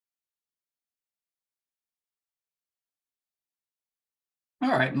All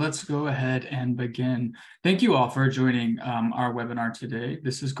right, let's go ahead and begin. Thank you all for joining our webinar today.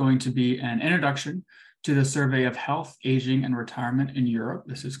 This is going to be an introduction to the Survey of Health, Aging, and Retirement in Europe.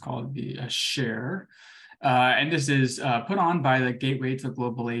 This is called the SHARE. And this is put on by the Gateway to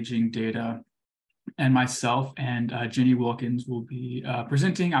Global Aging Data. And myself and Ginny Wilkins will be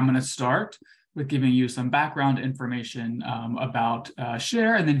presenting. I'm going to start with giving you some background information about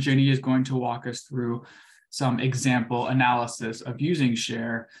SHARE, and then Ginny is going to walk us through some example analysis of using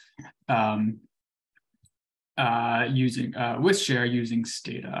SHARE with SHARE using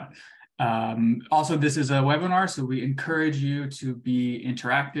Stata. Also, this is a webinar, so we encourage you to be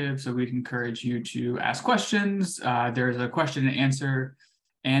interactive. So we encourage you to ask questions. There's a question and answer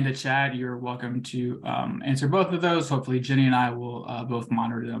and a chat. You're welcome to answer both of those. Hopefully, Ginny and I will both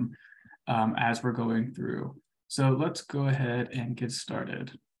monitor them as we're going through. So let's go ahead and get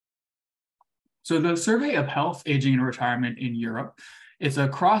started. So the Survey of Health, Aging, and Retirement in Europe is a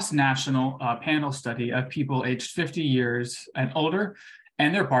cross-national panel study of people aged 50 years and older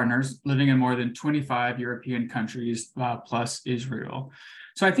and their partners living in more than 25 European countries plus Israel.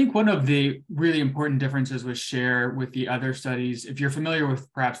 So I think one of the really important differences with SHARE with the other studies, if you're familiar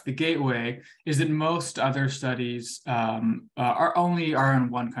with perhaps the Gateway, is that most other studies are in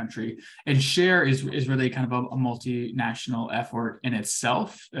one country, and SHARE is really kind of a multinational effort in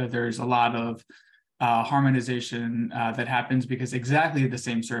itself. There's a lot of harmonization that happens because exactly the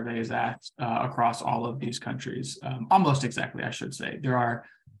same survey is asked across all of these countries, almost exactly, I should say. There are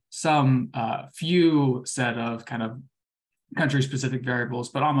some few set of kind of country-specific variables,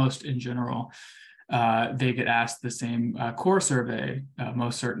 but almost in general, they get asked the same core survey,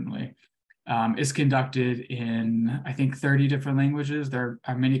 most certainly. Is conducted in, I think, 30 different languages. There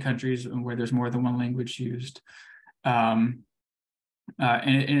are many countries where there's more than one language used. And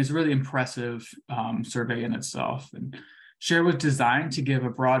it's a really impressive survey in itself. And SHARE was designed to give a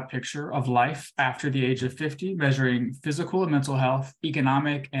broad picture of life after the age of 50, measuring physical and mental health,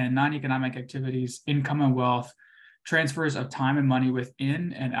 economic and non-economic activities, income and wealth, transfers of time and money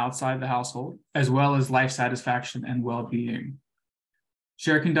within and outside the household, as well as life satisfaction and well-being.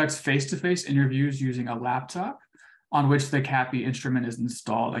 SHARE conducts face-to-face interviews using a laptop on which the CAPI instrument is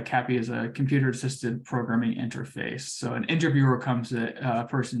installed. A CAPI is a computer-assisted programming interface. So an interviewer comes to a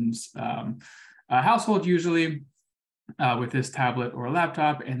person's household, usually with this tablet or a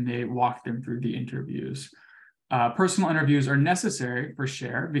laptop, and they walk them through the interviews. Personal interviews are necessary for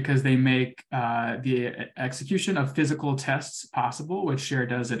SHARE because they make the execution of physical tests possible, which SHARE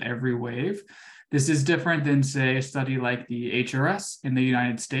does at every wave. This is different than, say, a study like the HRS in the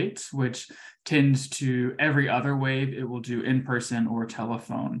United States, which tends to every other wave, it will do in-person or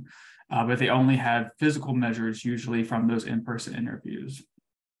telephone, but they only have physical measures usually from those in-person interviews.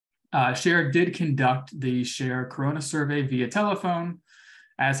 SHARE did conduct the SHARE Corona survey via telephone,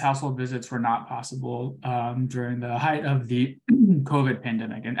 as household visits were not possible during the height of the COVID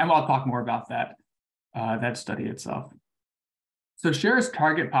pandemic. And I'll talk more about that study itself. So SHARE's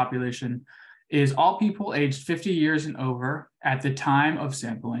target population is all people aged 50 years and over at the time of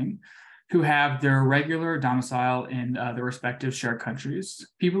sampling who have their regular domicile in the respective SHARE countries.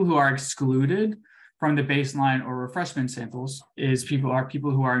 People who are excluded from the baseline or refreshment samples is people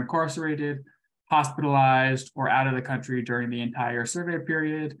who are incarcerated, hospitalized, or out of the country during the entire survey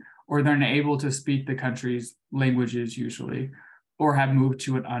period, or they're unable to speak the country's languages usually, or have moved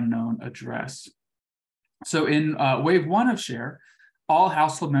to an unknown address. So in wave one of SHARE, all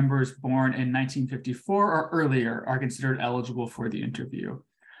household members born in 1954 or earlier are considered eligible for the interview.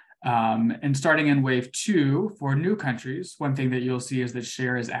 And starting in wave two for new countries, one thing that you'll see is that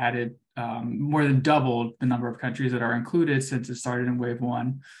SHARE has added more than doubled the number of countries that are included since it started in wave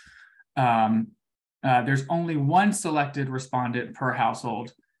one. There's only one selected respondent per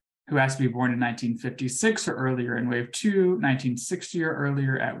household who has to be born in 1956 or earlier in wave two, 1960 or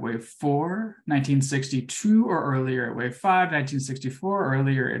earlier at wave four, 1962 or earlier at wave five, 1964 or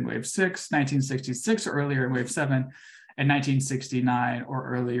earlier in wave six, 1966 or earlier in wave seven, and 1969 or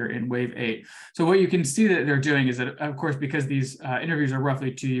earlier in wave eight. So what you can see that they're doing is that, of course, because these interviews are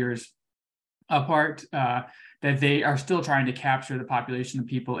roughly 2 years apart, that they are still trying to capture the population of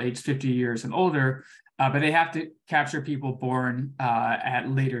people aged 50 years and older, but they have to capture people born at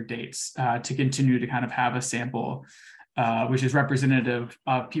later dates to continue to kind of have a sample which is representative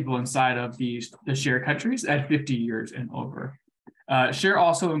of people inside of the SHARE countries at 50 years and over. SHARE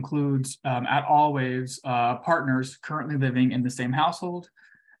also includes, at all waves, partners currently living in the same household,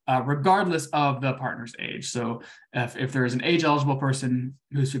 regardless of the partner's age. So if there is an age-eligible person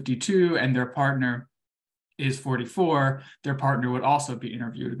who's 52 and their partner is 44, their partner would also be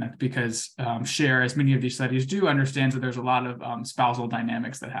interviewed, because SHARE, as many of these studies do, understands that there's a lot of spousal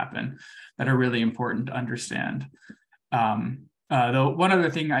dynamics that happen that are really important to understand. Though one other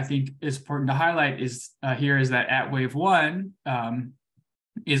thing I think is important to highlight is here is that at wave 1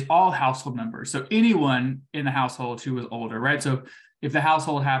 is all household members. So anyone in the household who was older, right? So if the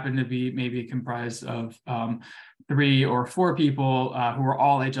household happened to be maybe comprised of 3 or 4 people who were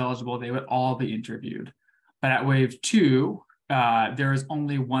all age eligible, they would all be interviewed. But at wave 2, there is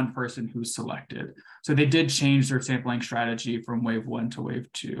only one person who's selected. So they did change their sampling strategy from wave 1 to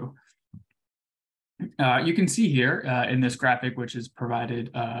wave 2. You can see here in this graphic, which is provided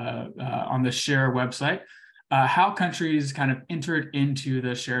on the SHARE website, how countries kind of entered into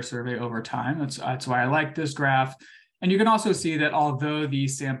the SHARE survey over time. That's why I like this graph. And you can also see that although the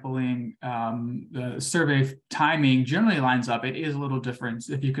sampling, the survey timing generally lines up, it is a little different.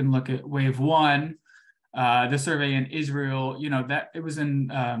 If you can look at wave 1, the survey in Israel, that it was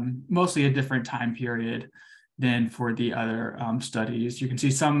in mostly a different time period than for the other studies. You can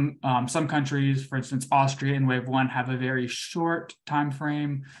see some countries, for instance, Austria in wave 1 have a very short time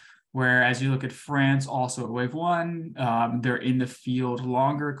frame, whereas you look at France, also at wave 1, they're in the field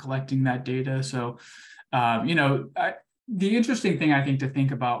longer collecting that data. So, the interesting thing I think to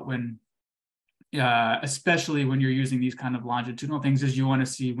think about when, especially when you're using these kind of longitudinal things, is you want to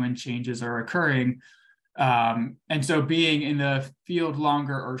see when changes are occurring. And so being in the field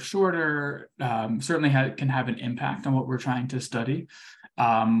longer or shorter certainly can have an impact on what we're trying to study.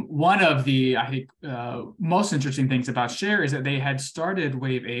 One of the, I think, most interesting things about SHARE is that they had started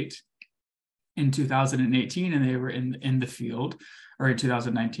wave 8 in 2018, and they were in the field, or in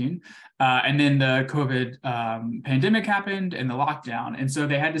 2019. And then the COVID pandemic happened and the lockdown. And so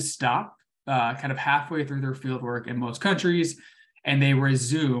they had to stop kind of halfway through their field work in most countries. And they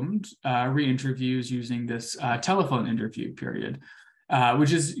resumed re-interviews using this telephone interview period,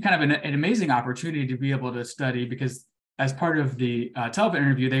 which is kind of an amazing opportunity to be able to study, because as part of the telephone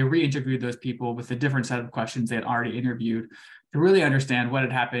interview, they re-interviewed those people with a different set of questions they had already interviewed to really understand what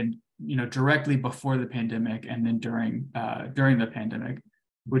had happened, directly before the pandemic and then during the pandemic,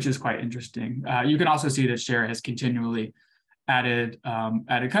 which is quite interesting. You can also see that SHARE has continually added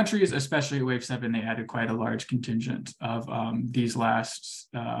countries, especially at wave 7. They added quite a large contingent of these last,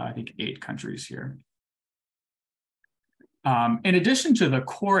 I think, 8 countries here. In addition to the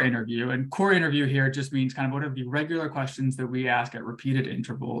core interview, and core interview here just means kind of what are the regular questions that we ask at repeated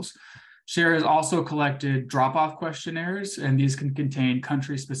intervals. SHARE has also collected drop-off questionnaires, and these can contain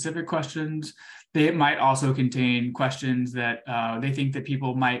country-specific questions. They might also contain questions that they think that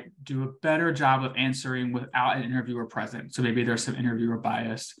people might do a better job of answering without an interviewer present. So maybe there's some interviewer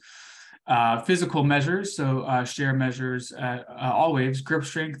bias. Physical measures, so SHARE measures all waves: grip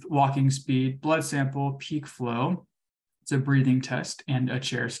strength, walking speed, blood sample, peak flow. It's a breathing test and a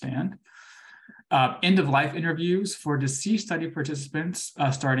chair stand. End-of-life interviews for deceased study participants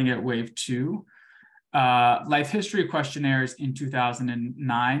starting at wave 2. Life history questionnaires in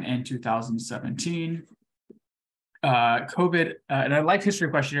 2009 and 2017. COVID, and a life history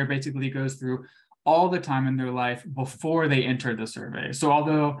questionnaire basically goes through all the time in their life before they enter the survey. So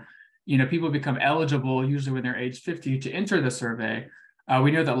although people become eligible usually when they're age 50 to enter the survey,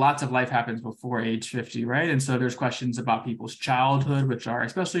 we know that lots of life happens before age 50, right? And so there's questions about people's childhood, which are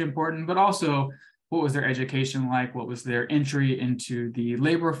especially important, but also what was their education like? What was their entry into the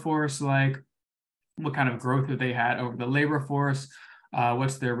labor force like? What kind of growth have they had over the labor force?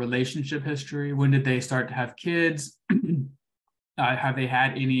 What's their relationship history? When did they start to have kids? Have they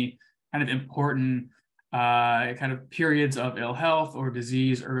had any kind of important kind of periods of ill health or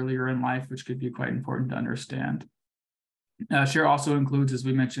disease earlier in life, which could be quite important to understand. SHARE also includes, as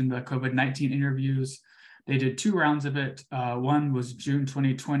we mentioned, the COVID-19 interviews. They did 2 rounds of it. One was June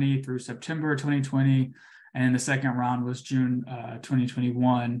 2020 through September 2020, and the second round was June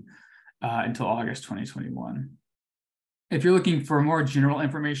 2021 until August 2021. If you're looking for more general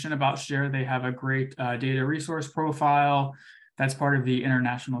information about SHARE, they have a great data resource profile. That's part of the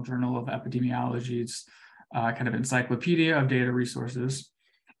International Journal of Epidemiology's kind of encyclopedia of data resources.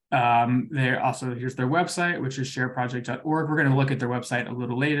 Here's their website, which is shareproject.org. We're going to look at their website a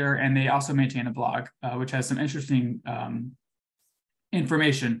little later, and they also maintain a blog, which has some interesting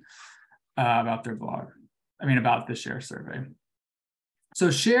information about their blog, about the SHARE survey. So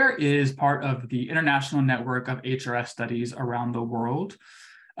SHARE is part of the international network of HRS studies around the world.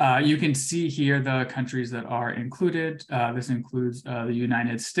 You can see here the countries that are included. This includes the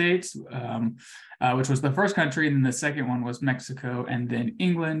United States, which was the first country, and then the second one was Mexico, and then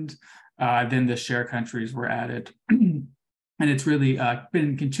England. Then the SHARE countries were added. And it's really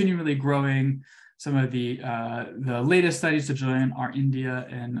been continually growing Some of the latest studies to join are India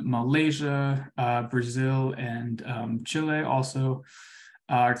and Malaysia, Brazil, and Chile also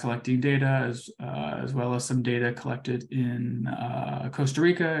are collecting data, as well as some data collected in Costa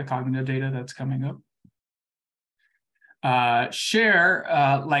Rica, cognitive data that's coming up.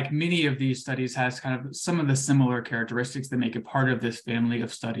 SHARE, like many of these studies, has kind of some of the similar characteristics that make it part of this family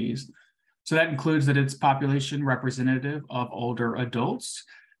of studies. So that includes that it's population representative of older adults.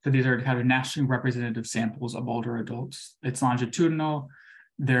 So these are kind of nationally representative samples of older adults. It's longitudinal,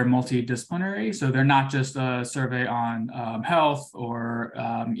 they're multidisciplinary. So they're not just a survey on health or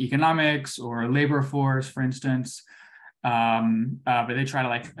economics or labor force, for instance. But they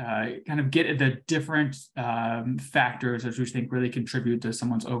try to kind of get at the different factors which we think really contribute to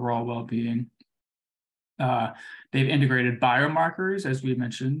someone's overall well-being. They've integrated biomarkers, as we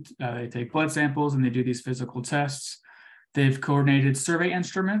mentioned. They take blood samples and they do these physical tests. They've coordinated survey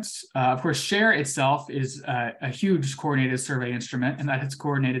instruments. Of course, SHARE itself is a huge coordinated survey instrument, and that it's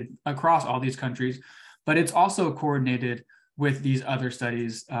coordinated across all these countries, but it's also coordinated with these other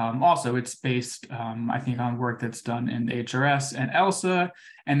studies. Also, it's based, I think, on work that's done in HRS and ELSA,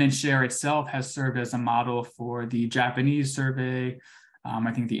 and then SHARE itself has served as a model for the Japanese survey.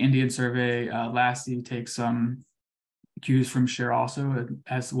 I think the Indian survey, LASI, takes some cues from SHARE also,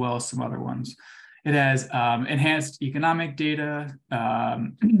 as well as some other ones. It has enhanced economic data,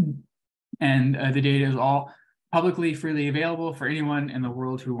 and the data is all publicly freely available for anyone in the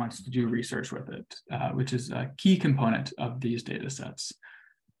world who wants to do research with it, which is a key component of these data sets.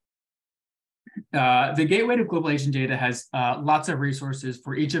 The Gateway to Global Aging Data has lots of resources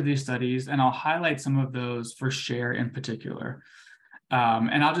for each of these studies, and I'll highlight some of those for SHARE in particular.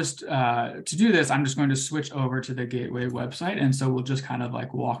 And I'll just, to do this, I'm just going to switch over to the Gateway website, and so we'll just kind of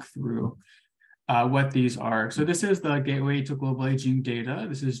like walk through what these are. So this is the Gateway to Global Aging Data.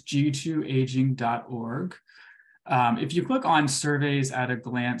 This is g2aging.org. If you click on surveys at a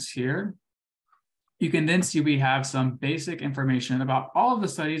glance here, you can then see we have some basic information about all of the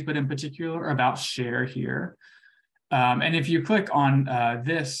studies, but in particular about SHARE here. And if you click on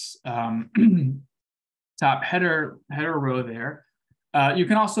this top header row there, you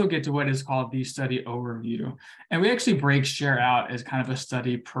can also get to what is called the study overview. And we actually break SHARE out as kind of a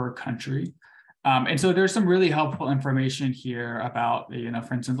study per country. And so there's some really helpful information here about,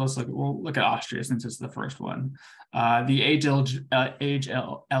 for instance, we'll look at Austria since it's the first one. The age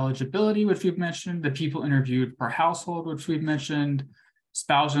eligibility, which we've mentioned, the people interviewed per household, which we've mentioned,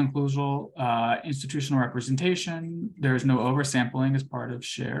 spousal inclusion, institutional representation. There's no oversampling as part of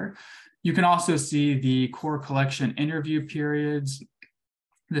SHARE. You can also see the core collection interview periods.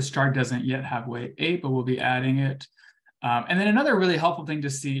 This chart doesn't yet have wave 8, but we'll be adding it. And then another really helpful thing to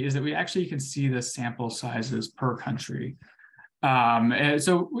see is that we actually can see the sample sizes per country.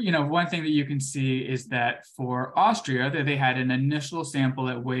 So, one thing that you can see is that for Austria, that they had an initial sample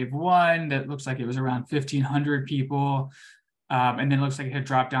at wave 1 that looks like it was around 1,500 people. And then it looks like it had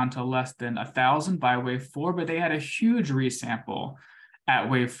dropped down to less than 1,000 by wave 4, but they had a huge resample at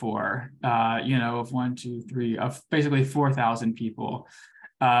wave 4, of 1, 2, 3, of basically 4,000 people.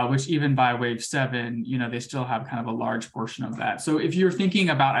 Which even by wave 7, they still have kind of a large portion of that. So if you're thinking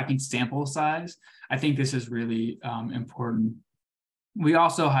about, I think, sample size, I think this is really important. We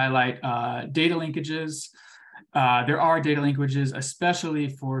also highlight data linkages. There are data linkages, especially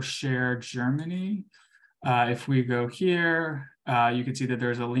for SHARE Germany. If we go here, you can see that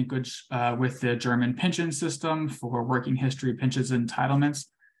there's a linkage with the German pension system for working history pensions and entitlements.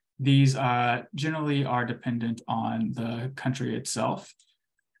 These generally are dependent on the country itself.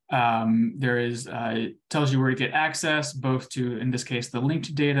 It tells you where to get access, both to, in this case, the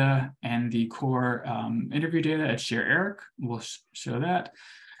linked data and the core interview data at SHARE ERIC. We'll show that.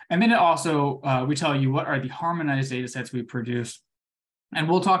 And then it also, we tell you what are the harmonized data sets we produce. And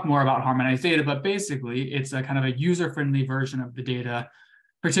we'll talk more about harmonized data, but basically it's a kind of a user-friendly version of the data,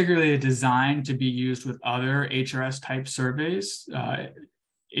 particularly designed to be used with other HRS type surveys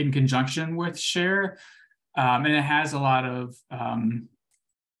in conjunction with SHARE. And it has a lot of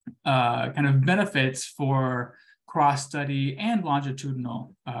kind of benefits for cross-study and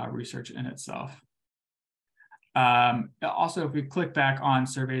longitudinal research in itself. Also, if we click back on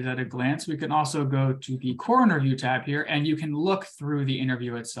surveys at a glance, we can also go to the core interview tab here, and you can look through the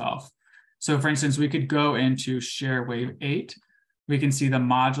interview itself. So for instance, we could go into SHARE Wave 8. We can see the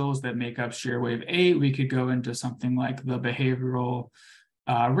modules that make up SHARE Wave 8. We could go into something like the behavioral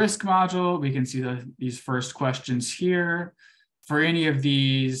risk module. We can see these first questions here. For any of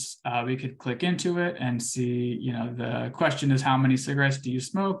these, we could click into it and see, the question is, how many cigarettes do you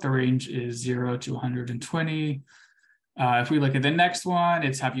smoke? The range is 0 to 120. If we look at the next one,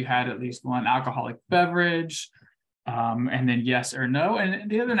 it's have you had at least one alcoholic beverage? And then yes or no. And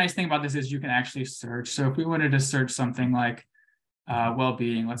the other nice thing about this is you can actually search. So if we wanted to search something like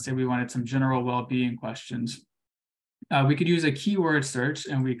well-being, let's say we wanted some general well-being questions, we could use a keyword search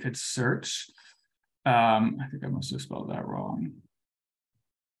and we could search. I think I must have spelled that wrong.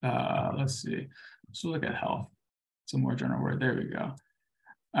 Let's see. So look at health. It's a more general word. There we go.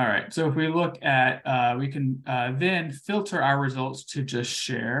 All right. So if we look at, we can then filter our results to just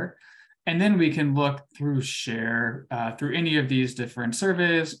share. And then we can look through share through any of these different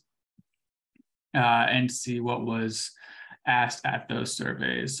surveys and see what was asked at those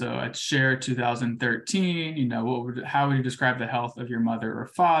surveys. So at share 2013, you know, how would you describe the health of your mother or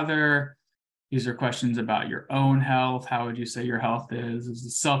father? These are questions about your own health. How would you say your health is? Is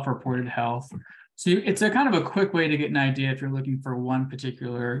it self-reported health? So it's a kind of a quick way to get an idea if you're looking for one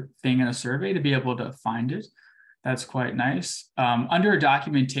particular thing in a survey to be able to find it. That's quite nice. Under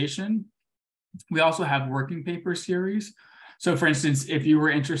documentation, we also have working paper series. So for instance, if you were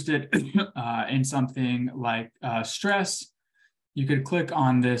interested in something like stress, you could click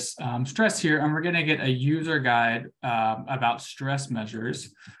on this stress here, and we're going to get a user guide about stress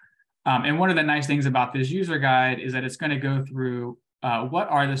measures. And one of the nice things about this user guide is that it's going to go through what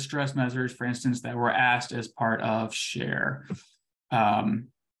are the stress measures, for instance, that were asked as part of SHARE.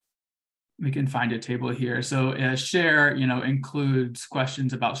 We can find a table here. So SHARE, you know, includes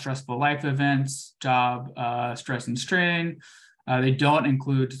questions about stressful life events, job stress and strain. They don't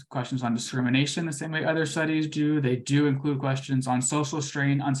include questions on discrimination the same way other studies do. They do include questions on social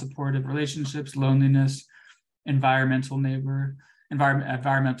strain, unsupportive relationships, loneliness, environmental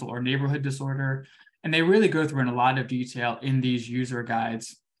or neighborhood disorder. And they really go through in a lot of detail in these user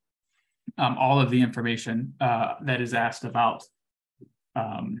guides, all of the information that is asked about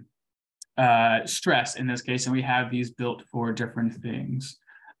stress in this case, and we have these built for different things.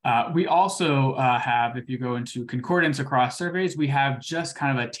 We also have, if you go into concordance across surveys, we have just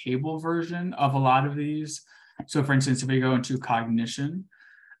kind of a table version of a lot of these. So for instance, if we go into cognition,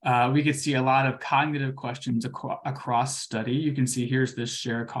 we could see a lot of cognitive questions across study. You can see here's this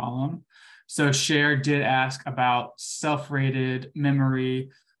SHARE column. So SHARE did ask about self-rated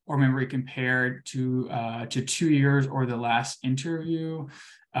memory or memory compared to 2 years or the last interview.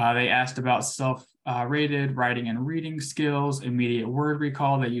 They asked about self-rated writing and reading skills, immediate word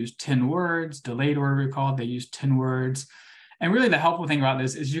recall. They used 10 words, delayed word recall. They used 10 words. And really the helpful thing about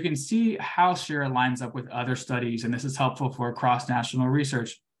this is you can see how SHARE lines up with other studies, and this is helpful for cross-national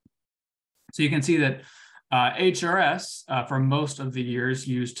research. So you can see that HRS for most of the years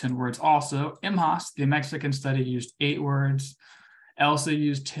used 10 words also. MHAS, the Mexican study, used 8 words. ELSA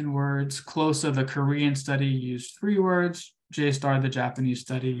used 10 words. CLOSA, the Korean study, used 3 words. JSTAR, the Japanese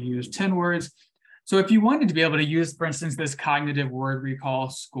study, used 10 words. So if you wanted to be able to use, for instance, this cognitive word recall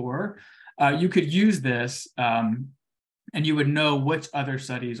score, you could use this and you would know which other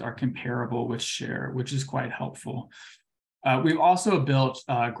studies are comparable with SHARE, which is quite helpful. We've also built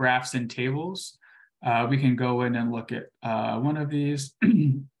graphs and tables. We can go in and look at one of these.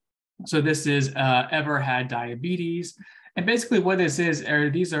 So this is ever had diabetes. And basically what this is,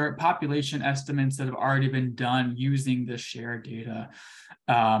 these are population estimates that have already been done using the SHARE data.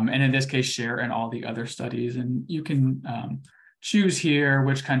 And in this case, SHARE and all the other studies. And you can choose here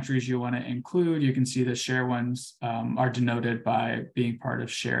which countries you want to include. You can see the SHARE ones are denoted by being part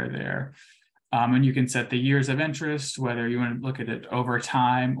of SHARE there. And you can set the years of interest, whether you want to look at it over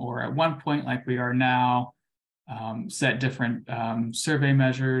time or at one point like we are now, set different survey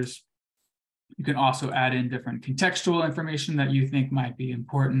measures. You can also add in different contextual information that you think might be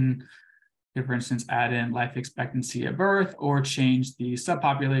important. You, for instance, add in life expectancy at birth or change the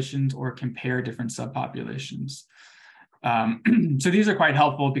subpopulations or compare different subpopulations. So these are quite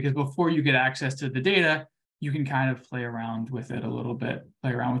helpful because before you get access to the data, you can kind of play around with it a little bit,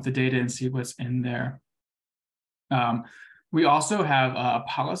 play around with the data and see what's in there. We also have a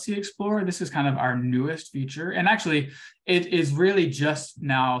Policy Explorer. This is kind of our newest feature. And actually, it is really just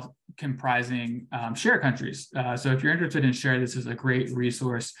now comprising SHARE countries. So if you're interested in SHARE, this is a great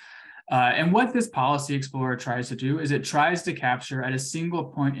resource. And what this Policy Explorer tries to do is it tries to capture at a single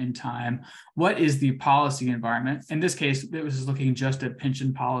point in time, what is the policy environment? In this case, it was looking just at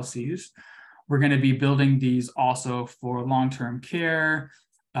pension policies. We're going to be building these also for long-term care,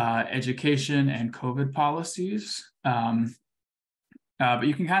 education, and COVID policies. But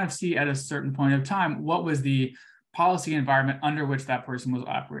you can kind of see at a certain point of time, what was the policy environment under which that person was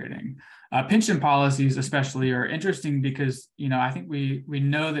operating. Pension policies especially are interesting because, you know, I think we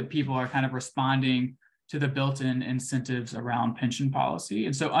know that people are kind of responding to the built-in incentives around pension policy.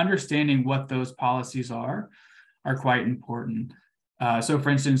 And so understanding what those policies are are quite important. So for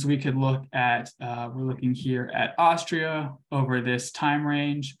instance, we could look at, we're looking here at Austria over this time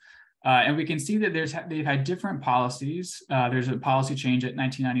range, and we can see that they've had different policies. There's a policy change at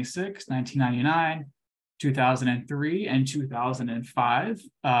 1996, 1999, 2003, and 2005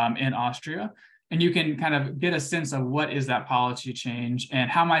 in Austria. And you can kind of get a sense of what is that policy change and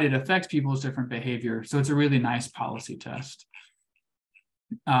how might it affect people's different behavior. So it's a really nice policy test.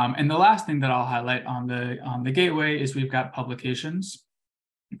 And the last thing that I'll highlight on the gateway is we've got publications.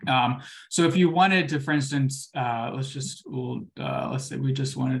 So if you wanted to, for instance, let's say we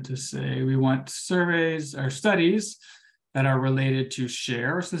just wanted to say we want surveys or studies that are related to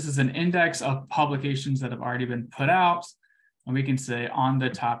SHARE. So this is an index of publications that have already been put out. And we can say on the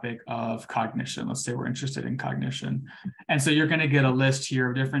topic of cognition, let's say we're interested in cognition. And so you're going to get a list here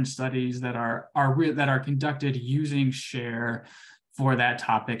of different studies that are conducted using SHARE for that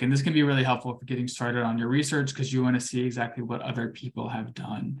topic. And this can be really helpful for getting started on your research because you want to see exactly what other people have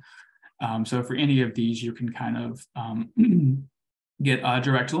done. So for any of these, you can kind of get a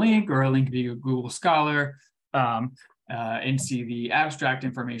direct link or a link via Google Scholar and see the abstract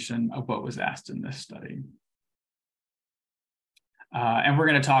information of what was asked in this study. And we're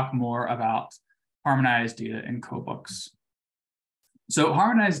going to talk more about harmonized data in co-books. So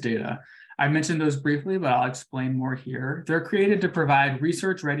harmonized data, I mentioned those briefly, but I'll explain more here. They're created to provide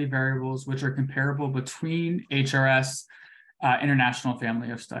research-ready variables which are comparable between HRS International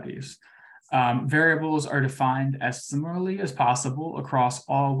Family of Studies. Variables are defined as similarly as possible across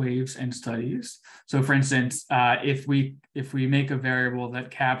all waves and studies. So for instance, if we make a variable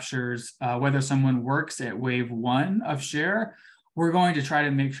that captures whether someone works at wave 1 of SHARE, we're going to try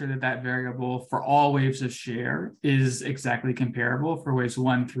to make sure that that variable for all waves of SHARE is exactly comparable for waves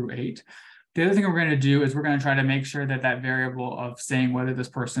 1 through 8. The other thing we're going to do is we're going to try to make sure that that variable of saying whether this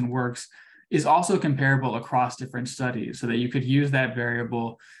person works is also comparable across different studies so that you could use that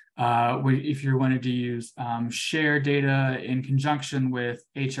variable if you wanted to use SHARE data in conjunction with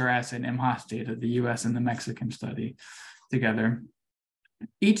HRS and MHAS data, the US and the Mexican study together.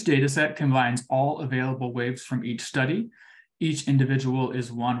 Each data set combines all available waves from each study. Each individual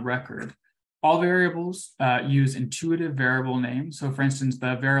is one record. All variables use intuitive variable names. So for instance,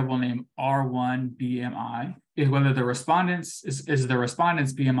 the variable name R1 BMI is whether the respondents is the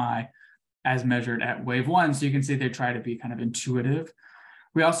respondent's BMI as measured at wave 1. So you can see they try to be kind of intuitive.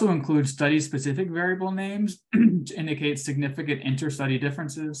 We also include study-specific variable names to indicate significant inter-study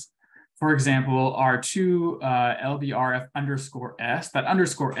differences. For example, R2 LBRF underscore S, that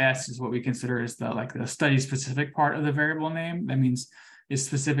underscore S is what we consider as the study-specific part of the variable name. That means it's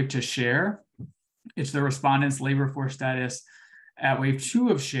specific to SHARE. It's the respondent's labor force status at wave 2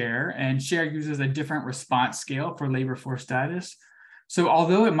 of SHARE, and SHARE uses a different response scale for labor force status. So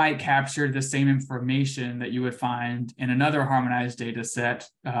although it might capture the same information that you would find in another harmonized data set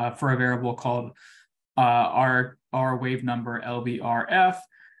for a variable called our wave number LBRF,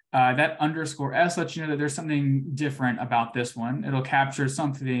 that underscore S lets you know that there's something different about this one. It'll capture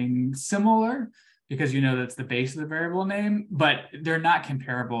something similar because you know that's the base of the variable name, but they're not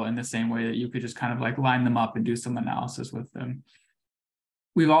comparable in the same way that you could just kind of like line them up and do some analysis with them.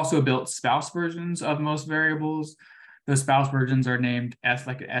 We've also built spouse versions of most variables. Those spouse versions are named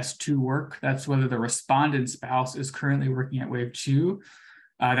S2 work. That's whether the respondent spouse is currently working at wave 2.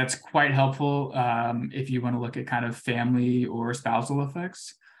 That's quite helpful if you want to look at kind of family or spousal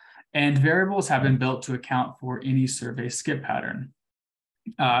effects. And variables have been built to account for any survey skip pattern.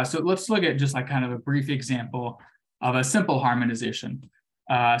 So let's look at just like kind of a brief example of a simple harmonization.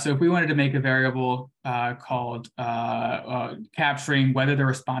 So if we wanted to make a variable called capturing whether the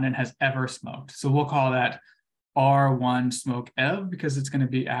respondent has ever smoked. So we'll call that R1 smoke ev because it's going to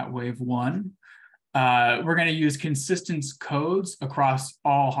be at wave 1. We're going to use consistent codes across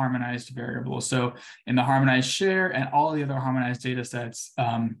all harmonized variables. So in the harmonized SHARE and all the other harmonized data sets,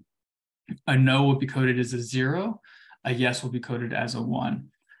 a no will be coded as a 0, a yes will be coded as a 1.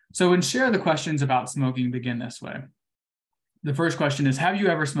 So in SHARE, the questions about smoking begin this way. The first question is, have you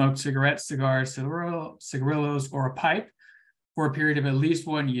ever smoked cigarettes, cigars, cigarillos, or a pipe for a period of at least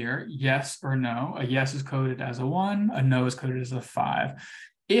 1 year? Yes or no. A yes is coded as a 1, a no is coded as a 5.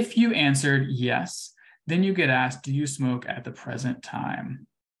 If you answered yes, then you get asked, do you smoke at the present time?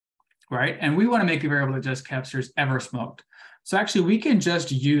 Right? And we want to make a variable that just captures ever smoked. So actually, we can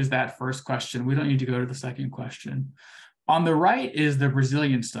just use that first question. We don't need to go to the second question. On the right is the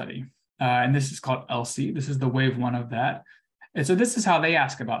Brazilian study, and this is called ELSI. This is the wave 1 of that. And so this is how they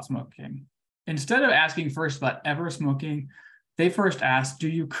ask about smoking. Instead of asking first about ever smoking, they first ask, do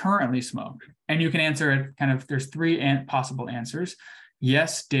you currently smoke? And you can answer it kind of, there's 3 possible answers.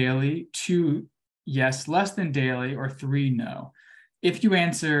 Yes, daily, 2, yes, less than daily, or 3, no. If you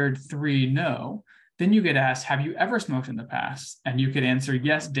answered 3, no, then you get asked, have you ever smoked in the past? And you could answer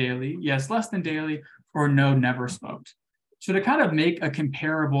yes, daily, yes, less than daily, or no, never smoked. So to kind of make a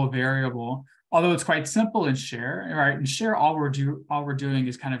comparable variable, although it's quite simple in share, right? In share, all we're doing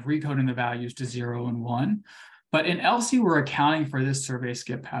is kind of recoding the values to 0 and 1. But in LC, we're accounting for this survey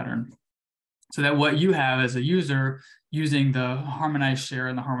skip pattern, so that what you have as a user using the harmonized share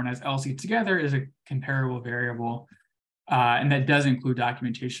and the harmonized LC together is a comparable variable, and that does include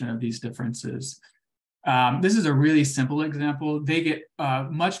documentation of these differences. This is a really simple example. They get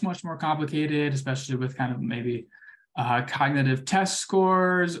much more complicated, especially with kind of maybe cognitive test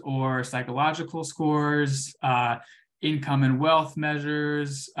scores or psychological scores, income and wealth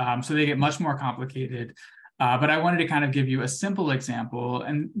measures. So they get much more complicated. But I wanted to kind of give you a simple example.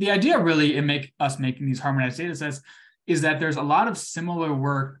 And the idea really in making these harmonized data sets is that there's a lot of similar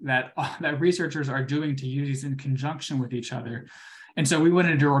work that researchers are doing to use these in conjunction with each other. And so we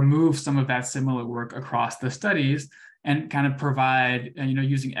wanted to remove some of that similar work across the studies and kind of provide,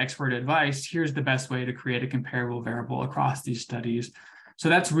 using expert advice, here's the best way to create a comparable variable across these studies. So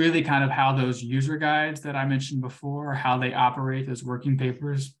that's really kind of how those user guides that I mentioned before, how they operate as working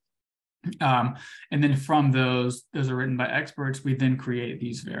papers. And then from those are written by experts, we then create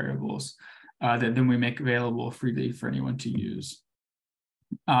these variables that then we make available freely for anyone to use.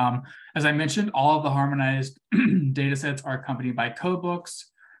 As I mentioned, all of the harmonized data sets are accompanied by codebooks.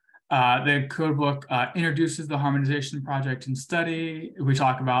 The codebook introduces the harmonization project and study. We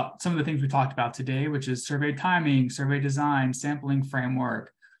talk about some of the things we talked about today, which is survey timing, survey design, sampling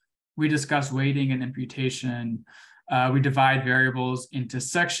framework. We discuss weighting and imputation. We divide variables into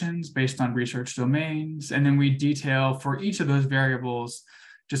sections based on research domains, and then we detail for each of those variables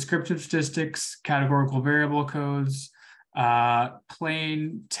descriptive statistics, categorical variable codes,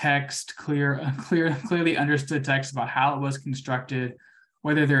 plain text, clearly understood text about how it was constructed,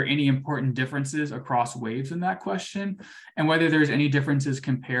 whether there are any important differences across waves in that question, and whether there's any differences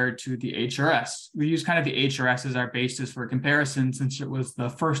compared to the HRS. We use kind of the HRS as our basis for comparison since it was the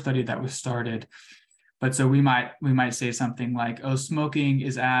first study that was started. But so we might say something like, oh, smoking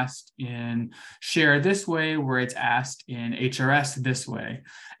is asked in share this way, where it's asked in HRS this way.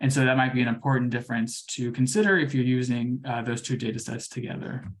 And so that might be an important difference to consider if you're using those two data sets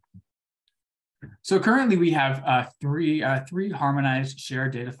together. So currently we have three harmonized share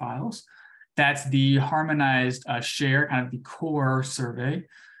data files. That's the harmonized share, kind of the core survey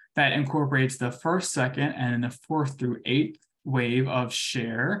that incorporates the first, second, and the 4th through 8th wave of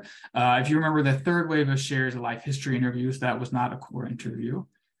share. If you remember, the 3rd wave of share is a life history interview, so that was not a core interview.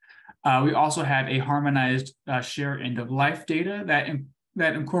 We also have a harmonized share end of life data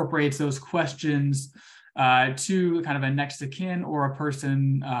that incorporates those questions to kind of a next of kin or a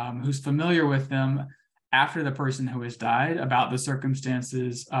person who's familiar with them after the person who has died about the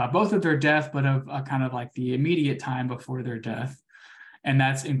circumstances, both of their death, but of kind of like the immediate time before their death. And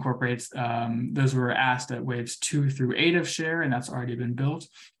that incorporates, those were asked at waves 2 through 8 of share, and that's already been built.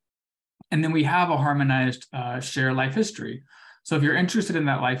 And then we have a harmonized share life history. So if you're interested in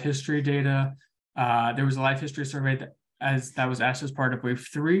that life history data, there was a life history survey that was asked as part of wave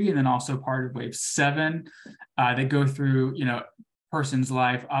 3, and then also part of wave 7. They go through, person's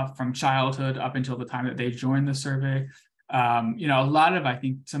life up from childhood up until the time that they join the survey. A lot of, I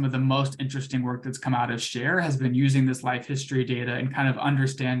think, some of the most interesting work that's come out of SHARE has been using this life history data and kind of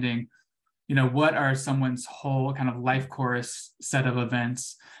understanding, what are someone's whole kind of life course set of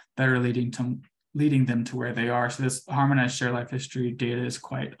events that are leading them to where they are. So this harmonized SHARE life history data is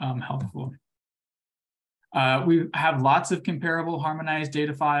quite helpful. We have lots of comparable harmonized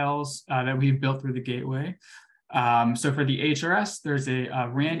data files that we've built through the gateway. So for the HRS, there's a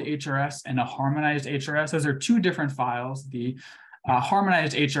RAND HRS and a harmonized HRS. Those are 2 different files. The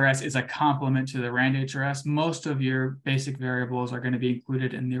harmonized HRS is a complement to the RAND HRS. Most of your basic variables are going to be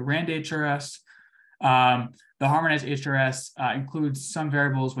included in the RAND HRS. The harmonized HRS includes some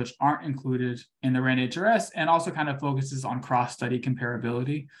variables which aren't included in the RAND HRS and also kind of focuses on cross-study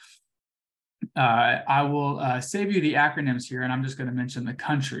comparability. I will save you the acronyms here, and I'm just going to mention the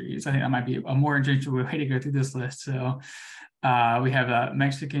countries. I think that might be a more interesting way to go through this list. So we have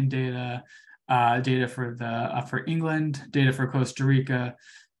Mexican data, data for England, data for Costa Rica,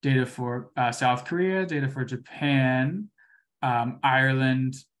 data for South Korea, data for Japan,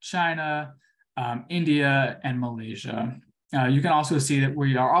 Ireland, China, India, and Malaysia. You can also see that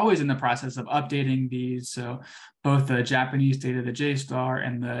we are always in the process of updating these. So both the Japanese data, the JSTAR,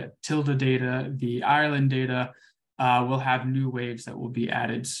 and the tilde data, the Ireland data, will have new waves that will be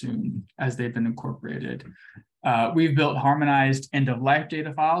added soon as they've been incorporated. We've built harmonized end-of-life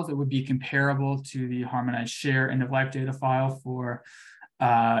data files that would be comparable to the harmonized share end-of-life data file for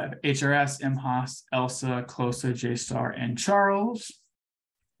HRS, MHAS, ELSA, CLOSA, JSTAR, and Charles.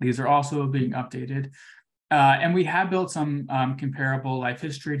 These are also being updated. And we have built some comparable life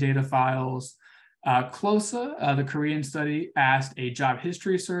history data files. CLOSA, the Korean study, asked a job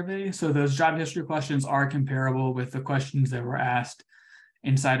history survey. So those job history questions are comparable with the questions that were asked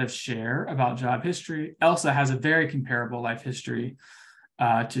inside of SHARE about job history. ELSA has a very comparable life history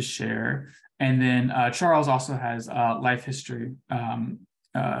to SHARE. And then Charles also has life history,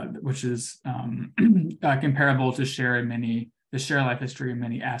 which is comparable to SHARE in the SHARE life history in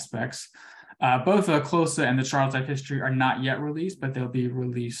many aspects. Both the CLOSA and the Charles life history are not yet released, but they'll be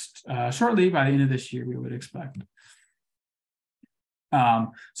released shortly by the end of this year, we would expect.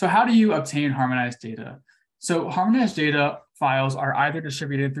 So how do you obtain harmonized data? So harmonized data files are either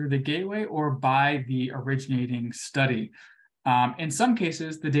distributed through the gateway or by the originating study. In some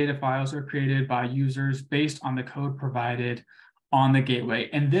cases, the data files are created by users based on the code provided on the gateway.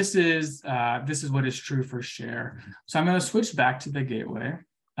 And this is what is true for SHARE. So I'm going to switch back to the gateway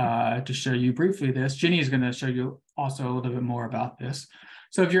to show you briefly this. Ginny is going to show you also a little bit more about this.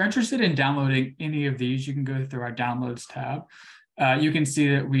 So if you're interested in downloading any of these, you can go through our downloads tab. You can see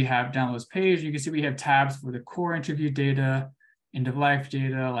that we have downloads page. You can see we have tabs for the core interview data, end-of-life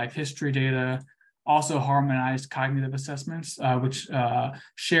data, life history data, also harmonized cognitive assessments, which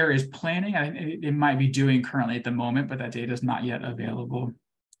SHARE is planning. I think it might be doing currently at the moment, but that data is not yet available.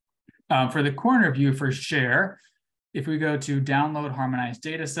 For the core interview for SHARE, if we go to download harmonized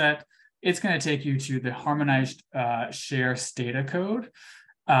dataset, it's going to take you to the harmonized SHARE Stata code.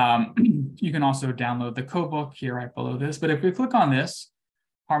 You can also download the codebook here right below this. But if we click on this,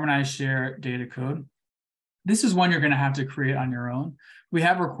 harmonized SHARE data code, this is one you're going to have to create on your own. We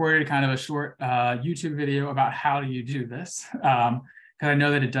have recorded kind of a short YouTube video about how do you do this, because I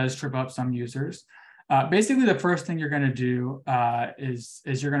know that it does trip up some users. Basically, the first thing you're going to do is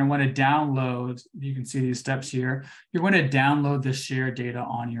you're going to want to download, you can see these steps here, you're going to download the SHARE data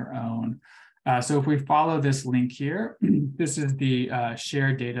on your own. So if we follow this link here, this is the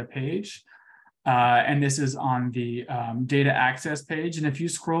SHARE data page, and this is on the data access page. And if you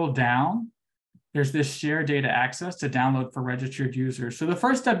scroll down, there's this SHARE data access to download for registered users. So the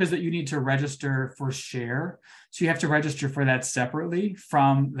first step is that you need to register for SHARE. So you have to register for that separately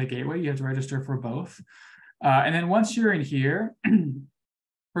from the gateway. You have to register for both. And then once you're in here,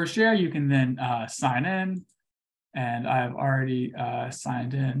 for SHARE, you can then sign in. And I've already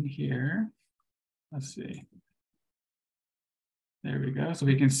signed in here. Let's see. There we go. So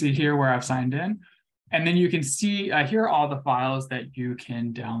we can see here where I've signed in. And then you can see here are all the files that you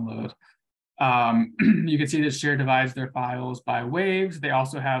can download. You can see that SHARE divides their files by waves. They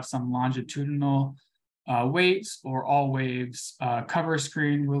also have some longitudinal weights or all waves cover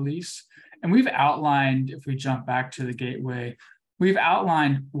screen release. And we've outlined, if we jump back to the gateway, we've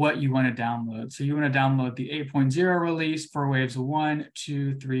outlined what you want to download. So you want to download the 8.0 release for waves 1,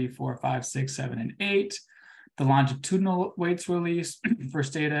 2, 3, 4, 5, 6, 7, and 8, the longitudinal weights release for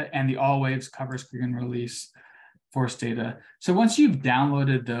Stata, and the all waves cover screen release for Stata. So once you've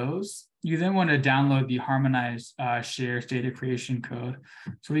downloaded those, you then want to download the harmonized SHARE data creation code.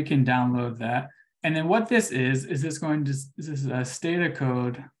 So we can download that. And then what this is this is a Stata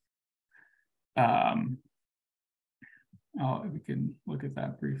code. We can look at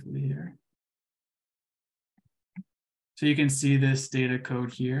that briefly here. So you can see this data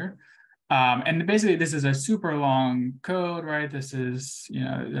code here. And basically this is a super long code, right? This is,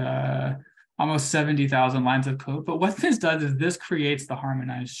 almost 70,000 lines of code. But what this does is this creates the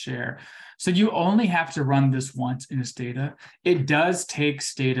harmonized SHARE. So you only have to run this once in Stata. It does take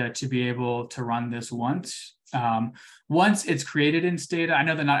Stata to be able to run this once. Once it's created in Stata, I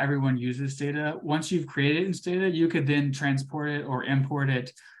know that not everyone uses Stata. Once you've created it in Stata, you could then transport it or import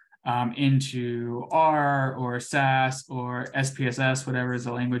it into R or SAS or SPSS, whatever is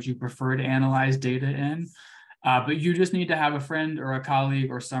the language you prefer to analyze data in. But you just need to have a friend or a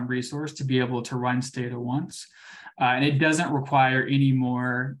colleague or some resource to be able to run Stata once. And it doesn't require any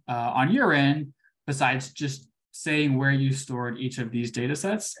more on your end besides just saying where you stored each of these data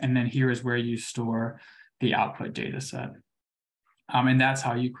sets. And then here is where you store the output data set. And that's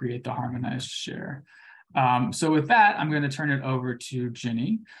how you create the harmonized SHARE. So with that, I'm going to turn it over to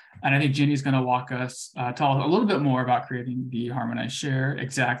Ginny. And I think Ginny's going to walk us, tell us a little bit more about creating the harmonized SHARE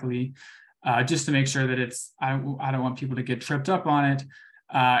exactly, just to make sure that it's, I don't want people to get tripped up on it.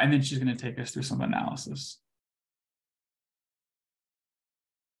 And then she's going to take us through some analysis.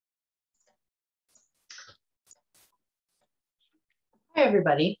 Hi,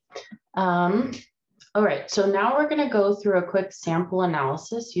 everybody. All right, so now we're going to go through a quick sample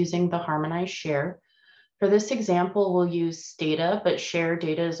analysis using the Harmonized Share. For this example, we'll use Stata, but Share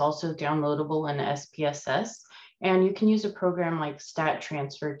data is also downloadable in SPSS, and you can use a program like Stat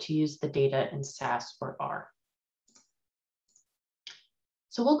Transfer to use the data in SAS or R.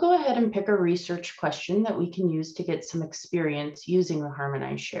 So we'll go ahead and pick a research question that we can use to get some experience using the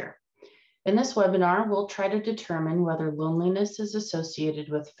Harmonized Share. In this webinar, we'll try to determine whether loneliness is associated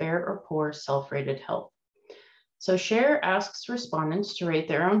with fair or poor self-rated health. So Share asks respondents to rate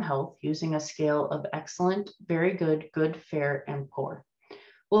their own health using a scale of excellent, very good, good, fair, and poor.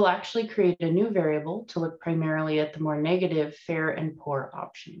 We'll actually create a new variable to look primarily at the more negative, fair, and poor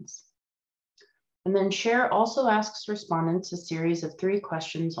options. And then Share also asks respondents a series of 3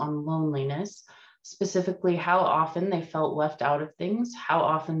 questions on loneliness, specifically how often they felt left out of things, how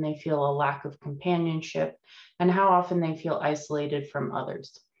often they feel a lack of companionship, and how often they feel isolated from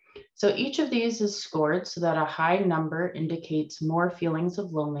others. So each of these is scored so that a high number indicates more feelings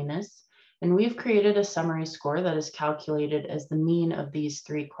of loneliness. And we've created a summary score that is calculated as the mean of these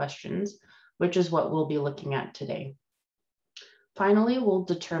 3 questions, which is what we'll be looking at today. Finally, we'll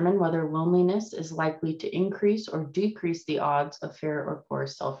determine whether loneliness is likely to increase or decrease the odds of fair or poor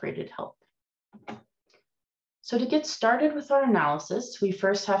self-rated health. So to get started with our analysis, we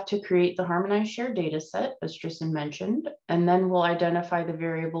first have to create the Harmonized Share dataset, as Tristan mentioned, and then we'll identify the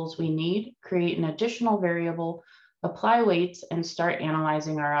variables we need, create an additional variable, apply weights, and start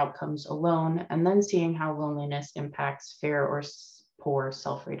analyzing our outcomes alone, and then seeing how loneliness impacts fair or poor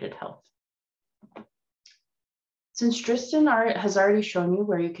self-rated health. Since Tristan has already shown you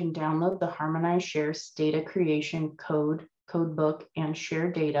where you can download the Harmonized Share data creation codebook, and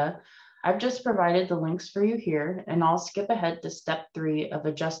share data, I've just provided the links for you here, and I'll skip ahead to step 3 of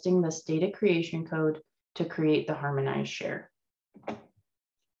adjusting this data creation code to create the Harmonized Share.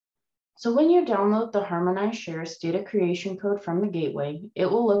 So when you download the Harmonized Share data creation code from the gateway, it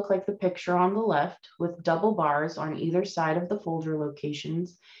will look like the picture on the left with double bars on either side of the folder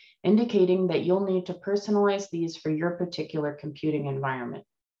locations, indicating that you'll need to personalize these for your particular computing environment.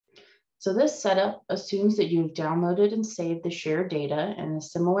 So this setup assumes that you've downloaded and saved the Share data in a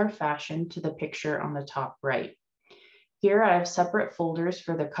similar fashion to the picture on the top right. Here I have separate folders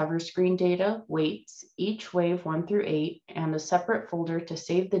for the cover screen data, weights, each wave 1 through 8, and a separate folder to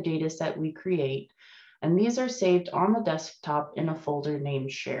save the data set we create. And these are saved on the desktop in a folder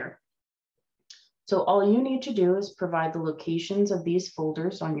named Share. So all you need to do is provide the locations of these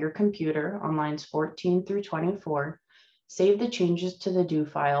folders on your computer on lines 14 through 24, save the changes to the do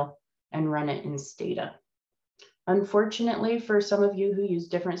file, and run it in Stata. Unfortunately, for some of you who use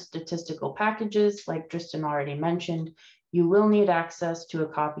different statistical packages, like Tristan already mentioned, you will need access to a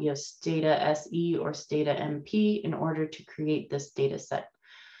copy of Stata SE or Stata MP in order to create this data set.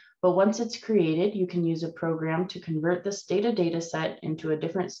 But once it's created, you can use a program to convert the Stata data set into a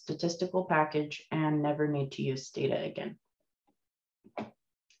different statistical package and never need to use Stata again.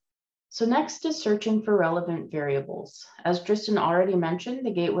 So next is searching for relevant variables. As Tristan already mentioned,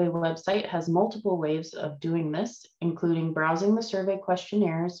 the Gateway website has multiple ways of doing this, including browsing the survey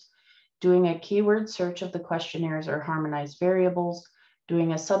questionnaires, doing a keyword search of the questionnaires or harmonized variables,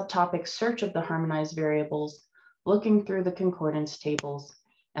 doing a subtopic search of the harmonized variables, looking through the concordance tables,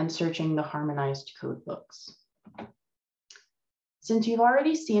 and searching the harmonized code books. Since you've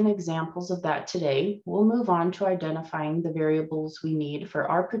already seen examples of that today, we'll move on to identifying the variables we need for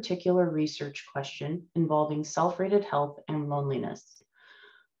our particular research question involving self-rated health and loneliness.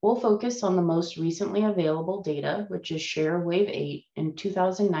 We'll focus on the most recently available data, which is Share Wave 8 in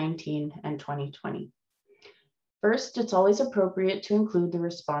 2019 and 2020. First, it's always appropriate to include the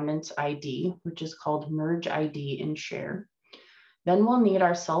respondent's ID, which is called Merge ID in Share. Then we'll need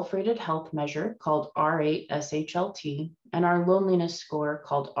our self-rated health measure called R8 SHLT and our loneliness score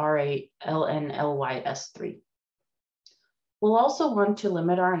called R8 LNLYS3. We'll also want to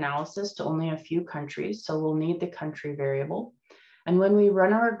limit our analysis to only a few countries, so we'll need the country variable. And when we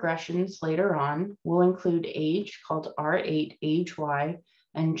run our regressions later on, we'll include age called R8 AgeY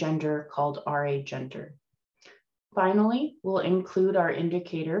and gender called RA gender. Finally, we'll include our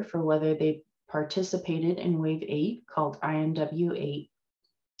indicator for whether they participated in Wave 8 called INW8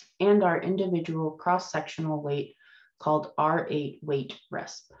 and our individual cross-sectional weight called R8 weight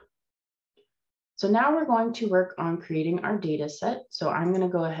resp. So now we're going to work on creating our data set. So I'm going to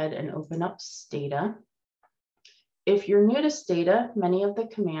go ahead and open up Stata. If you're new to Stata, many of the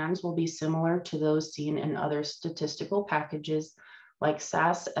commands will be similar to those seen in other statistical packages like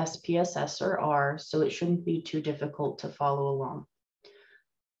SAS, SPSS, or R, so it shouldn't be too difficult to follow along.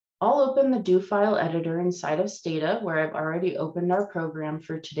 I'll open the do file editor inside of Stata, where I've already opened our program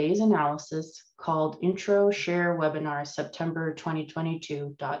for today's analysis called Intro Share Webinar September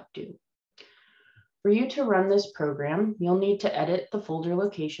 2022.do. For you to run this program, you'll need to edit the folder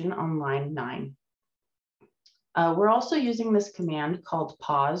location on line 9. We're also using this command called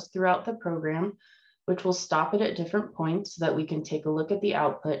pause throughout the program, which will stop it at different points so that we can take a look at the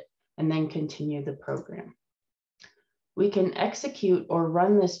output and then continue the program. We can execute or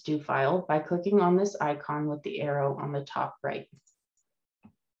run this do file by clicking on this icon with the arrow on the top right.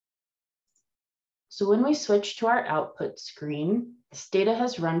 So when we switch to our output screen, Stata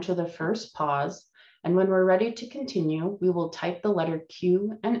has run to the first pause, and when we're ready to continue, we will type the letter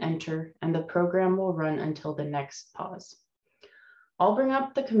Q and enter, and the program will run until the next pause. I'll bring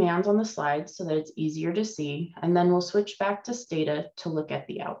up the commands on the slide so that it's easier to see, and then we'll switch back to Stata to look at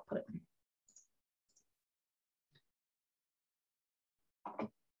the output.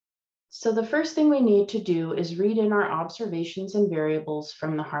 So the first thing we need to do is read in our observations and variables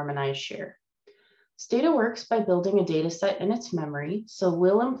from the Harmonized Share. Stata works by building a data set in its memory, so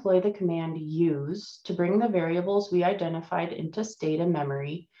we'll employ the command use to bring the variables we identified into Stata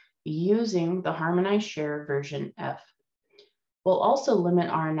memory using the Harmonized Share version F. We'll also limit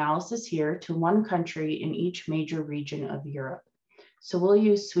our analysis here to one country in each major region of Europe. So we'll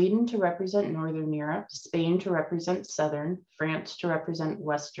use Sweden to represent Northern Europe, Spain to represent Southern, France to represent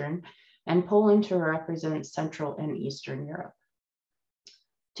Western, and Poland to represent Central and Eastern Europe.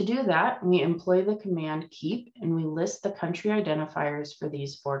 To do that, we employ the command keep, and we list the country identifiers for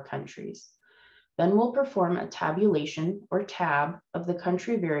these 4 countries. Then we'll perform a tabulation or tab of the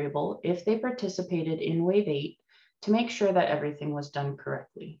country variable if they participated in wave 8 to make sure that everything was done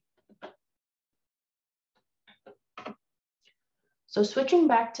correctly. So switching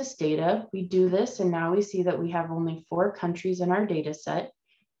back to Stata, we do this, and now we see that we have only 4 countries in our data set,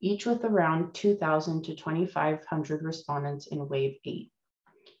 each with around 2,000 to 2,500 respondents in wave 8.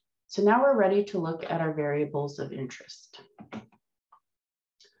 So now we're ready to look at our variables of interest.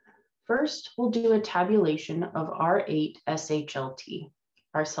 First, we'll do a tabulation of R8 SHLT,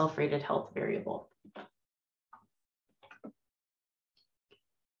 our self-rated health variable.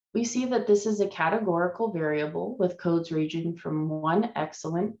 We see that this is a categorical variable with codes ranging from 1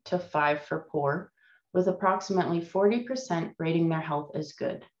 excellent to 5 for poor, with approximately 40% rating their health as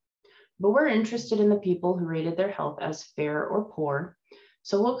good. But we're interested in the people who rated their health as fair or poor,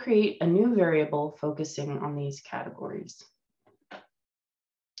 so we'll create a new variable focusing on these categories.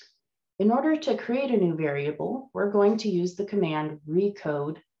 In order to create a new variable, we're going to use the command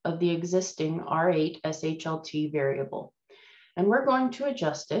recode of the existing R8 SHLT variable. And we're going to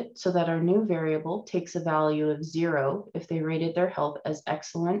adjust it so that our new variable takes a value of 0 if they rated their health as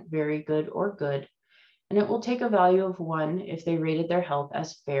excellent, very good, or good. And it will take a value of 1 if they rated their health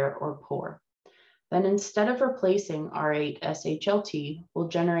as fair or poor. Then instead of replacing R8 SHLT, we'll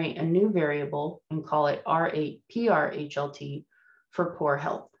generate a new variable and call it R8 PRHLT for poor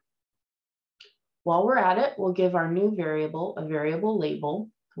health. While we're at it, we'll give our new variable a variable label.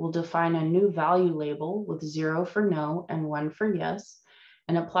 We'll define a new value label with 0 for no and 1 for yes,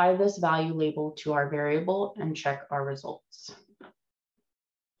 and apply this value label to our variable and check our results.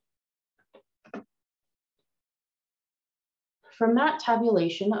 From that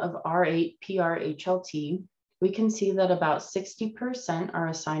tabulation of R8 PRHLT, we can see that about 60% are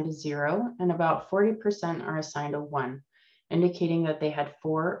assigned a 0 and about 40% are assigned a 1, indicating that they had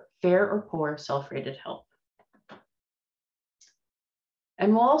fair or poor self-rated health.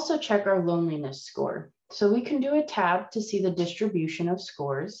 And we'll also check our loneliness score. So we can do a tab to see the distribution of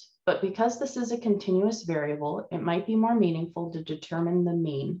scores, but because this is a continuous variable, it might be more meaningful to determine the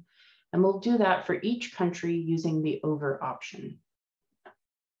mean. And we'll do that for each country using the over option.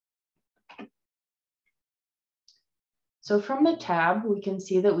 So from the tab, we can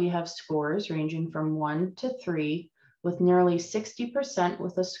see that we have scores ranging from 1 to 3, with nearly 60%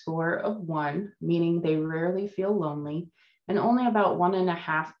 with a score of 1, meaning they rarely feel lonely, and only about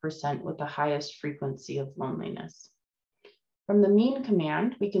 1.5% with the highest frequency of loneliness. From the mean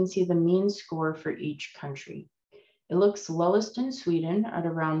command, we can see the mean score for each country. It looks lowest in Sweden at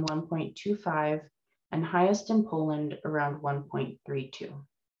around 1.25 and highest in Poland around 1.32.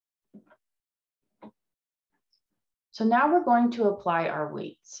 So now we're going to apply our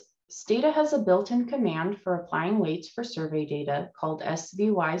weights. Stata has a built-in command for applying weights for survey data called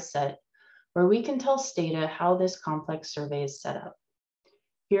SVY_set, where we can tell Stata how this complex survey is set up.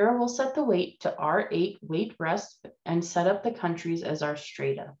 Here we'll set the weight to R8 weight resp and set up the countries as our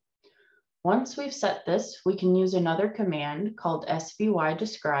strata. Once we've set this, we can use another command called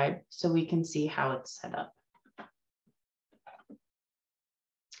SVY_describe so we can see how it's set up.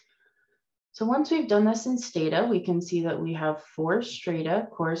 So once we've done this in Stata, we can see that we have 4 strata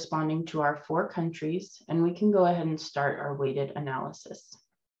corresponding to our 4 countries, and we can go ahead and start our weighted analysis.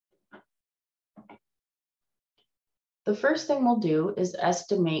 The first thing we'll do is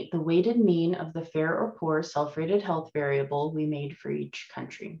estimate the weighted mean of the fair or poor self-rated health variable we made for each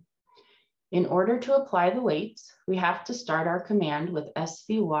country. In order to apply the weights, we have to start our command with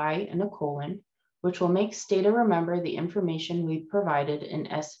SVY and a colon, which will make Stata remember the information we provided in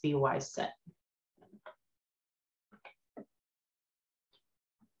SVY set.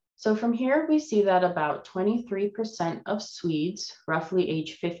 So from here, we see that about 23% of Swedes, roughly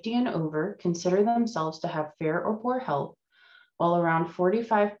age 50 and over, consider themselves to have fair or poor health, while around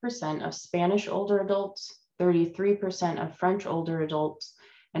 45% of Spanish older adults, 33% of French older adults,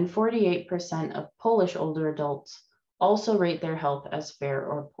 and 48% of Polish older adults also rate their health as fair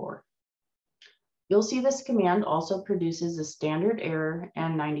or poor. You'll see this command also produces a standard error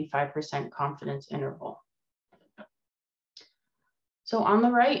and 95% confidence interval. So on the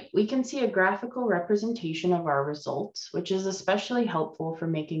right, we can see a graphical representation of our results, which is especially helpful for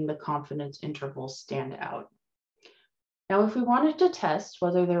making the confidence intervals stand out. Now, if we wanted to test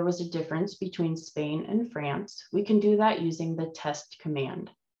whether there was a difference between Spain and France, we can do that using the test command.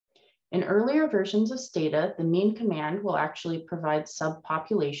 In earlier versions of Stata, the mean command will actually provide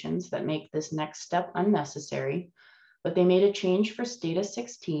subpopulations that make this next step unnecessary, but they made a change for Stata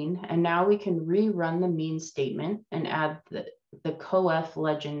 16, and now we can rerun the mean statement and add the COEF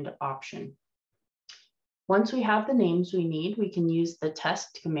legend option. Once we have the names we need, we can use the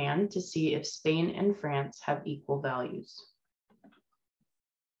test command to see if Spain and France have equal values.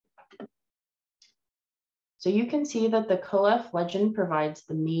 So you can see that the COEF legend provides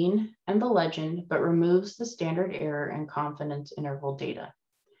the mean and the legend, but removes the standard error and confidence interval data.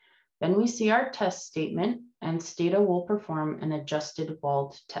 Then we see our test statement, and Stata will perform an adjusted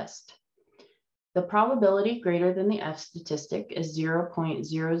walled test. The probability greater than the F statistic is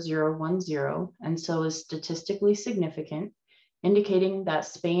 0.0010, and so is statistically significant, indicating that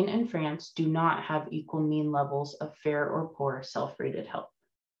Spain and France do not have equal mean levels of fair or poor self-rated health.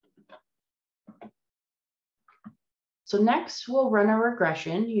 So next, we'll run a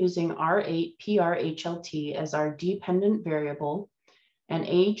regression using R8 PRHLT as our dependent variable and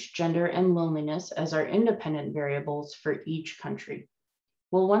age, gender, and loneliness as our independent variables for each country.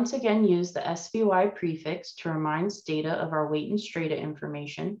 We'll once again use the SVY prefix to remind Stata of our weight and strata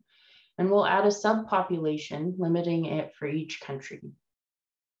information, and we'll add a subpopulation limiting it for each country.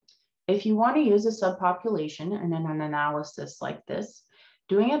 If you want to use a subpopulation in an analysis like this,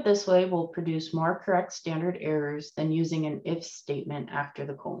 doing it this way will produce more correct standard errors than using an if statement after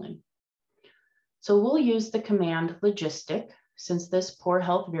the colon. So we'll use the command logistic, since this poor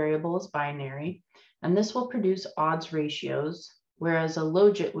health variable is binary, and this will produce odds ratios, whereas a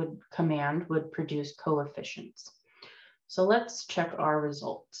logit command would produce coefficients. So let's check our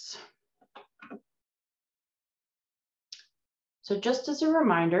results. So just as a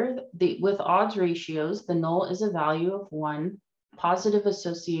reminder, with odds ratios, the null is a value of 1, positive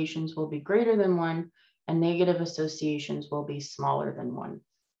associations will be greater than 1, and negative associations will be smaller than 1.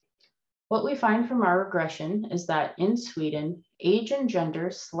 What we find from our regression is that in Sweden, age and gender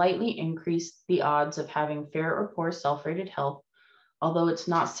slightly increase the odds of having fair or poor self-rated health, although it's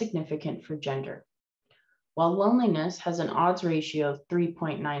not significant for gender. While loneliness has an odds ratio of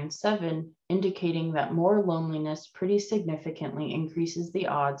 3.97, indicating that more loneliness pretty significantly increases the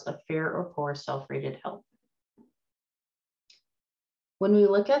odds of fair or poor self-rated health. When we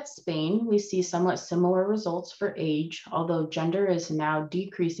look at Spain, we see somewhat similar results for age, although gender is now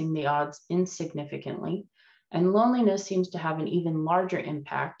decreasing the odds insignificantly, and loneliness seems to have an even larger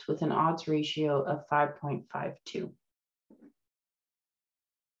impact with an odds ratio of 5.52.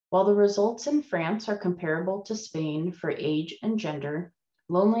 While the results in France are comparable to Spain for age and gender,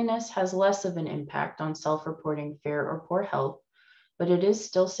 loneliness has less of an impact on self-reporting fair or poor health, but it is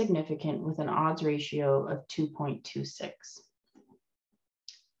still significant with an odds ratio of 2.26.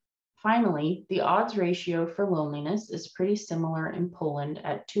 Finally, the odds ratio for loneliness is pretty similar in Poland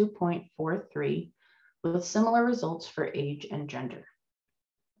at 2.43, with similar results for age and gender.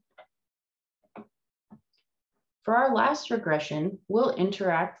 For our last regression, we'll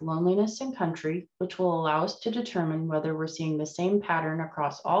interact loneliness and country, which will allow us to determine whether we're seeing the same pattern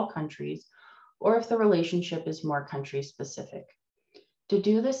across all countries, or if the relationship is more country specific. To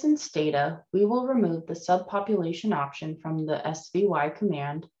do this in Stata, we will remove the subpopulation option from the SVY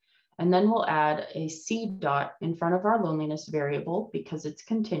command, and then we'll add a C dot in front of our loneliness variable because it's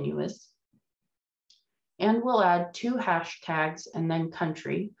continuous. And we'll add 2 hashtags and then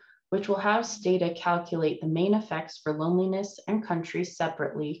country, which will have Stata calculate the main effects for loneliness and country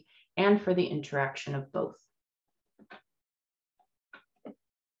separately and for the interaction of both.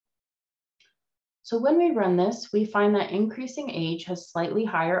 So when we run this, we find that increasing age has slightly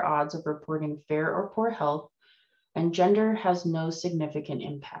higher odds of reporting fair or poor health, and gender has no significant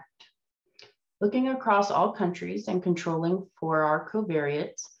impact. Looking across all countries and controlling for our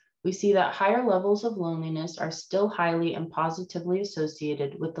covariates, we see that higher levels of loneliness are still highly and positively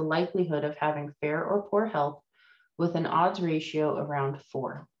associated with the likelihood of having fair or poor health, with an odds ratio around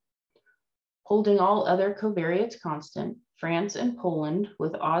 4. Holding all other covariates constant, France and Poland,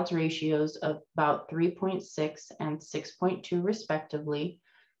 with odds ratios of about 3.6 and 6.2 respectively,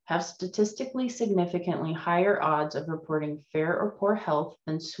 have statistically significantly higher odds of reporting fair or poor health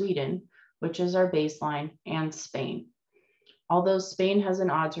than Sweden, which is our baseline, and Spain. Although Spain has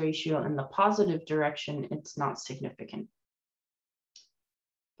an odds ratio in the positive direction, it's not significant.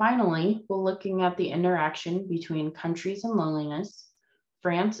 Finally, we're looking at the interaction between countries and loneliness.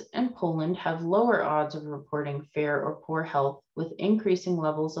 France and Poland have lower odds of reporting fair or poor health, with increasing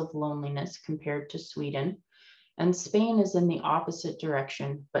levels of loneliness compared to Sweden, and Spain is in the opposite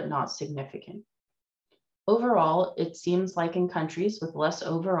direction, but not significant. Overall, it seems like in countries with less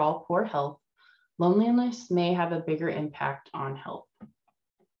overall poor health, loneliness may have a bigger impact on health.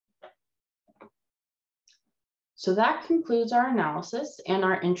 So that concludes our analysis and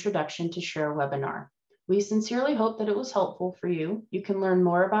our introduction to SHARE webinar. We sincerely hope that it was helpful for you. You can learn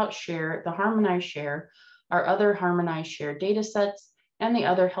more about SHARE, the Harmonized SHARE, our other Harmonized SHARE datasets, and the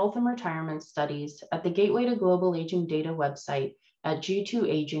other health and retirement studies at the Gateway to Global Aging Data website at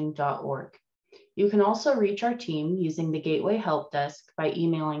g2aging.org. You can also reach our team using the Gateway Help Desk by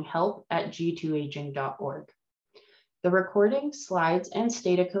emailing help@g2aging.org. The recording, slides, and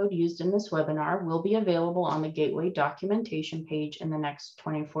Stata code used in this webinar will be available on the Gateway documentation page in the next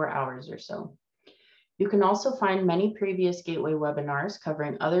 24 hours or so. You can also find many previous Gateway webinars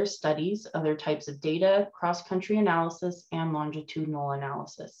covering other studies, other types of data, cross-country analysis, and longitudinal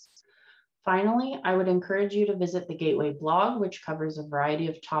analysis. Finally, I would encourage you to visit the Gateway blog, which covers a variety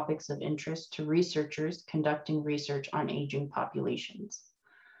of topics of interest to researchers conducting research on aging populations.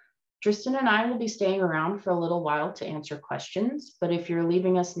 Tristan and I will be staying around for a little while to answer questions, but if you're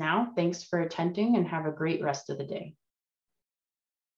leaving us now, thanks for attending and have a great rest of the day.